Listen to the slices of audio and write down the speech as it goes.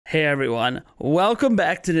Hey everyone, welcome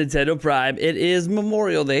back to Nintendo Prime. It is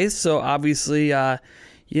Memorial Day, so obviously,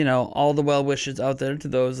 you know, all the well wishes out there to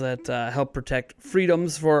those that help protect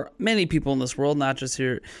freedoms for many people in this world, not just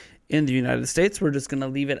here in the United States. We're just going to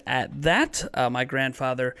leave it at that. My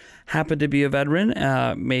grandfather happened to be a veteran.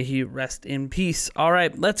 May he rest in peace. All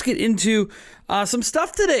right, let's get into some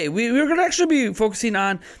stuff today. We're going to actually be focusing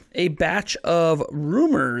on a batch of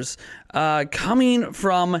rumors coming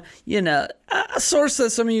from, you know, a source that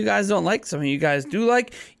some of you guys don't like, some of you guys do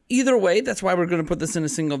like. Either way, that's why we're going to put this in a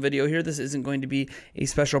single video here. This isn't going to be a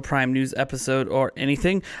special Prime News episode or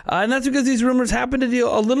anything. And that's because these rumors happen to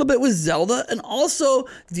deal a little bit with Zelda and also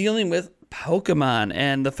dealing with Pokemon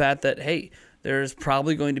and the fact that, hey, there's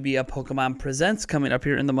probably going to be a Pokemon Presents coming up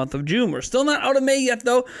here in the month of June. We're still not out of May yet,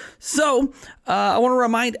 though. So I want to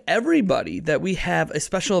remind everybody that we have a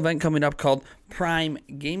special event coming up called Prime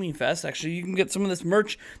Gaming Fest. Actually, you can get some of this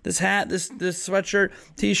merch, this hat, this sweatshirt,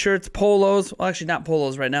 t-shirts, polos. Well, actually, not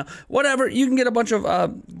polos right now. Whatever. You can get a bunch of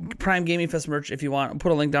Prime Gaming Fest merch if you want. I'll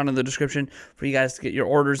put a link down in the description for you guys to get your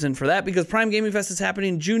orders in for that, because Prime Gaming Fest is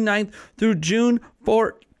happening June 9th through June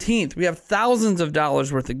 14th. We have thousands of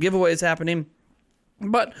dollars worth of giveaways happening.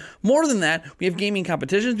 But more than that, we have gaming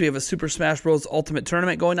competitions. We have a Super Smash Bros. Ultimate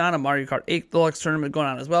Tournament going on, a Mario Kart 8 Deluxe Tournament going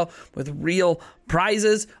on as well, with real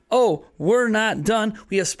prizes. Oh, we're not done.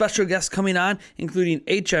 We have special guests coming on, including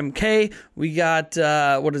HMK. We got,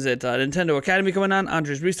 Nintendo Academy coming on,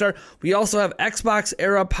 Andre's Restart. We also have Xbox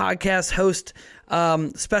Era podcast host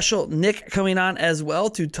special Nick coming on as well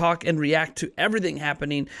to talk and react to everything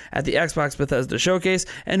happening at the Xbox Bethesda Showcase.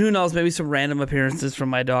 And who knows, maybe some random appearances from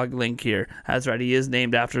my dog Link here. That's right, he is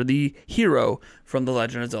named after the hero from the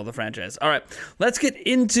Legend of Zelda franchise. All right, let's get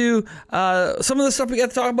into some of the stuff we got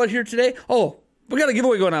to talk about here today. Oh, we got a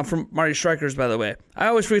giveaway going on from Mario Strikers, by the way. I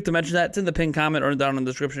always forget to mention that. It's in the pinned comment or down in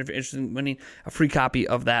the description if you're interested in winning a free copy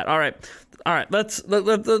of that. All right. Let's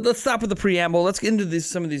stop with the preamble. Let's get into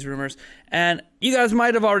some of these rumors. And you guys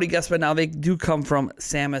might have already guessed by now, they do come from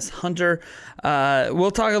Samus Hunter.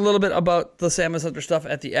 We'll talk a little bit about the Samus Hunter stuff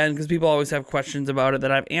at the end, because people always have questions about it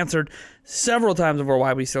that I've answered several times over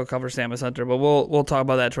why we still cover Samus Hunter. But we'll talk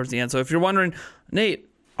about that towards the end. So if you're wondering, Nate,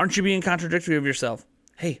 aren't you being contradictory of yourself?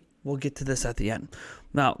 Hey, we'll get to this at the end.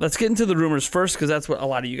 Now, let's get into the rumors first, because that's what a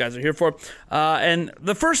lot of you guys are here for. And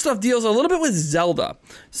the first stuff deals a little bit with Zelda.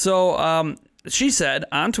 So, she said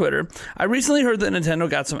on Twitter, I recently heard that Nintendo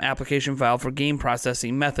got some application file for game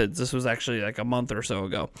processing methods. This was actually like a month or so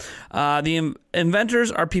ago. The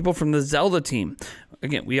inventors are people from the Zelda team.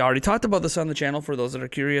 Again, we already talked about this on the channel. For those that are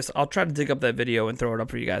curious, I'll try to dig up that video and throw it up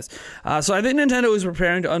for you guys. So I think Nintendo is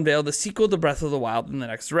preparing to unveil the sequel to Breath of the Wild in the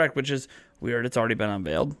next Direct, which is weird. It's already been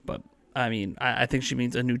unveiled, but I mean, I think she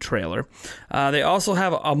means a new trailer. They also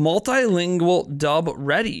have a multilingual dub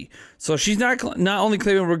ready. So she's not only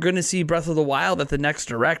claiming we're going to see Breath of the Wild at the next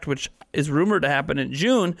Direct, which is rumored to happen in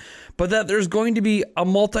June, but that there's going to be a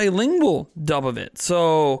multilingual dub of it.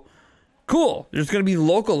 So cool. There's going to be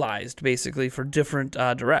localized, basically, for different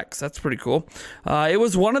Directs. That's pretty cool. It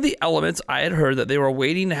was one of the elements I had heard that they were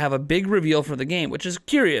waiting to have a big reveal for the game, which is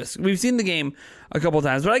curious. We've seen the game a couple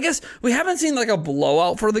times, but I guess we haven't seen like a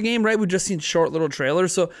blowout for the game, right? We've just seen short little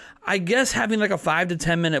trailers. So I guess having like a 5 to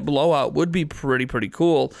 10 minute blowout would be pretty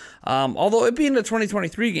cool. Although it being a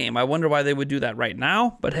 2023 game, I wonder why they would do that right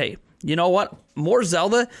now. But hey, you know what? More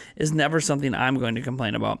Zelda is never something I'm going to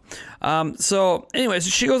complain about. So anyways,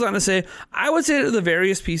 she goes on to say, I would say that the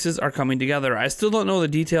various pieces are coming together. I still don't know the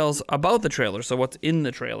details about the trailer, so what's in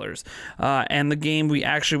the trailers, and the game we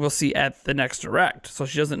actually will see at the next Direct. So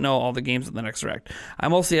she doesn't know all the games at the next Direct. I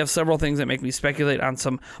mostly have several things that make me speculate on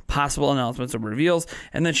some possible announcements or reveals.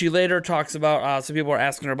 And then she later talks about, some people are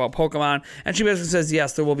asking her about Pokemon, and she basically says,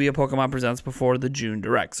 yes, there will be a Pokemon Presents before the June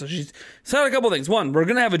Direct. So she's said a couple things. One, we're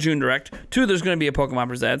going to have a June Direct. Two, there's going to be a Pokemon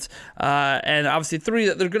Presents. And obviously, three,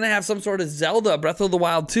 that they're going to have some sort of Zelda Breath of the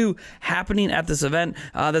Wild 2 happening at this event.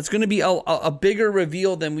 That's going to be a bigger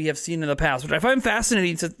reveal than we have seen in the past, which I find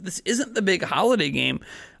fascinating, since this isn't the big holiday game,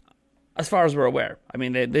 as far as we're aware. I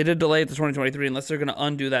mean, they did delay it to 2023, unless they're going to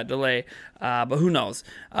undo that delay, but who knows?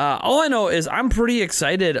 All I know is I'm pretty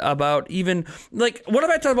excited about, even, like, what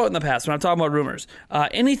have I talked about in the past when I'm talking about rumors?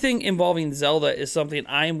 Anything involving Zelda is something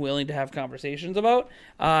I'm willing to have conversations about,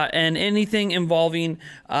 and anything involving,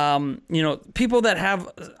 people that have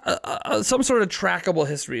some sort of trackable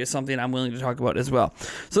history is something I'm willing to talk about as well.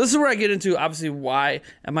 So this is where I get into, obviously, why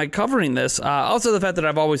am I covering this? Also the fact that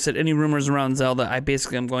I've always said any rumors around Zelda, I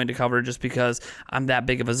basically am going to cover it just because I'm that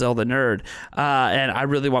big of a Zelda nerd. And I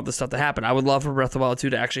really want this stuff to happen. I would love for Breath of the Wild 2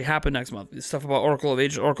 to actually happen next month. Stuff about Oracle of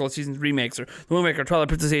Ages, Oracle of Seasons remakes, or The Wind Waker, Twilight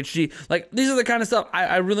Princess HD. Like, these are the kind of stuff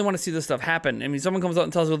I really want to see this stuff happen. I mean, someone comes out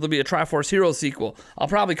and tells me there'll be a Triforce Heroes sequel. I'll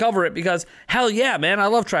probably cover it because, hell yeah, man, I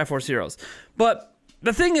love Triforce Heroes. But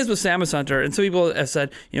the thing is with Samus Hunter, and some people have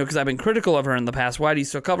said, you know, because I've been critical of her in the past, why do you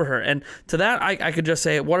still cover her? And to that, I could just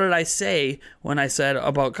say, what did I say when I said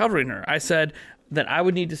about covering her? I said that I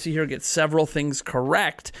would need to see her get several things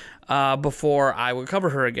correct before I would cover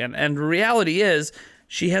her again. And the reality is,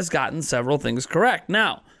 she has gotten several things correct.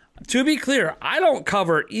 Now, to be clear, I don't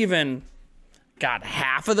cover even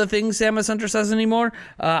half of the things Samus Hunter says anymore.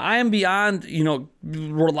 I am beyond, you know,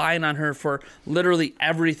 relying on her for literally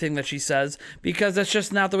everything that she says, because that's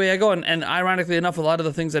just not the way I go. And ironically enough, a lot of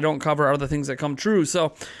the things I don't cover are the things that come true.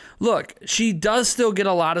 So, look, she does still get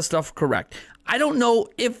a lot of stuff correct. I don't know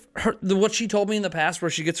if what she told me in the past,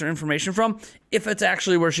 where she gets her information from, if it's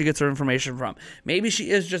actually where she gets her information from. Maybe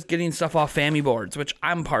she is just getting stuff off Fammy boards, which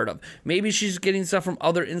I'm part of. Maybe she's getting stuff from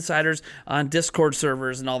other insiders on Discord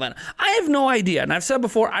servers and all that. I have no idea. And I've said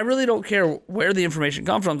before, I really don't care where the information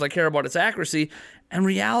comes from. I care about its accuracy. And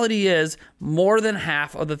reality is, more than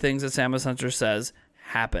half of the things that Samus Hunter says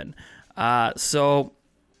happen. So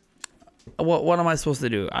what am I supposed to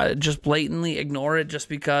do? Just blatantly ignore it just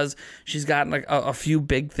because she's gotten like a few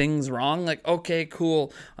big things wrong? Like, okay,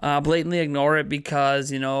 cool. Blatantly ignore it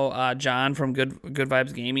because, you know, John from Good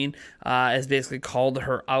Vibes Gaming has basically called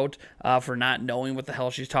her out for not knowing what the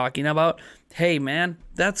hell she's talking about. Hey, man,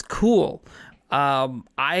 that's cool.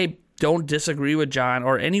 I don't disagree with John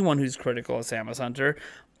or anyone who's critical of Samus Hunter,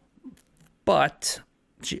 but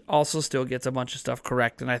she also still gets a bunch of stuff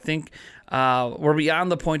correct. And I think we're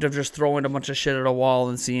beyond the point of just throwing a bunch of shit at a wall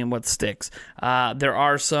and seeing what sticks. There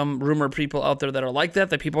are some rumored people out there that are like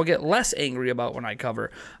that people get less angry about when I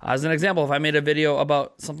cover. As an example, if I made a video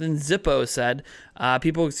about something Zippo said,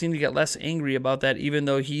 people seem to get less angry about that, even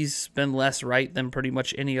though he's been less right than pretty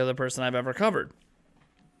much any other person I've ever covered.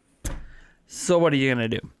 So what are you going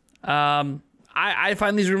to do? I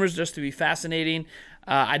find these rumors just to be fascinating.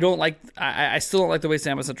 I still don't like the way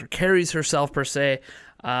Samus Hunter carries herself per se.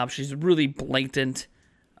 She's really blatant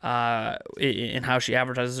in how she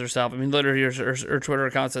advertises herself. I mean, literally her Twitter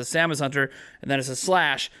account says Samus Hunter, and then it says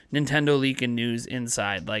 / Nintendo leak and news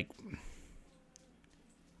inside. Like,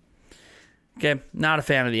 okay, not a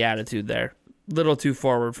fan of the attitude there. Little too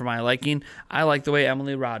forward for my liking. I like the way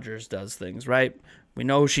Emily Rogers does things, right? We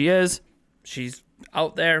know who she is. She's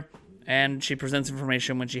out there, and she presents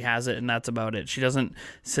information when she has it, and that's about it. She doesn't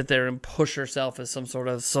sit there and push herself as some sort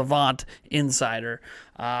of savant insider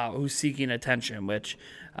who's seeking attention, which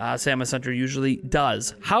Samus Hunter usually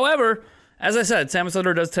does. However, as I said, Samus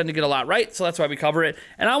Hunter does tend to get a lot right, so that's why we cover it.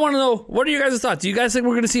 And I want to know, what are your guys' thoughts? Do you guys think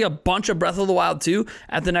we're going to see a bunch of Breath of the Wild 2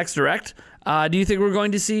 at the next Direct? Do you think we're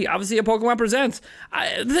going to see, obviously, a Pokemon Presents?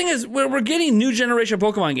 The thing is, we're getting new generation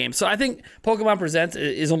Pokemon games, so I think Pokemon Presents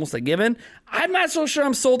is almost a given. I'm not so sure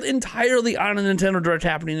I'm sold entirely on a Nintendo Direct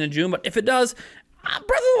happening in June, but if it does, Breath of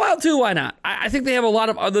the Wild 2, why not? I think they have a lot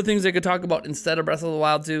of other things they could talk about instead of Breath of the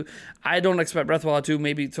Wild 2. I don't expect Breath of the Wild 2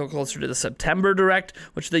 maybe till closer to the September Direct,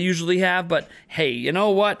 which they usually have, but hey, you know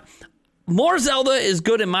what? More Zelda is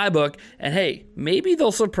good in my book, and hey, maybe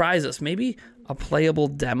they'll surprise us. Maybe a playable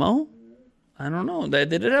demo? I don't know. They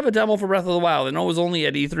did have a demo for Breath of the Wild. I know it was only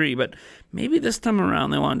at E3, but maybe this time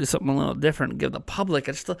around they want to do something a little different and give the public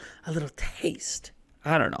just a little taste.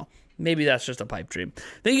 I don't know. Maybe that's just a pipe dream.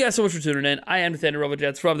 Thank you guys so much for tuning in. I am Nathaniel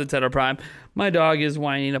Robojets from Nintendo Prime. My dog is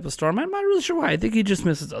whining up a storm. I'm not really sure why. I think he just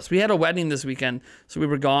misses us. We had a wedding this weekend, so we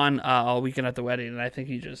were gone all weekend at the wedding, and I think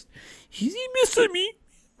he's missing me.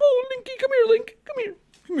 Oh, Linky, come here, Link. Come here.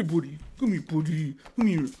 Come here, buddy. Come here, buddy. Come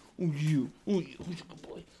here. Oh, you. Oh, yeah. Who's a good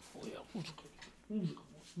boy? Oh, yeah. Who's a good boy?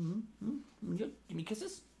 Yeah. Give me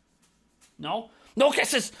kisses? No? No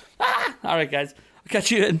kisses! Ah! Alright, guys. I'll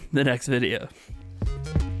catch you in the next video.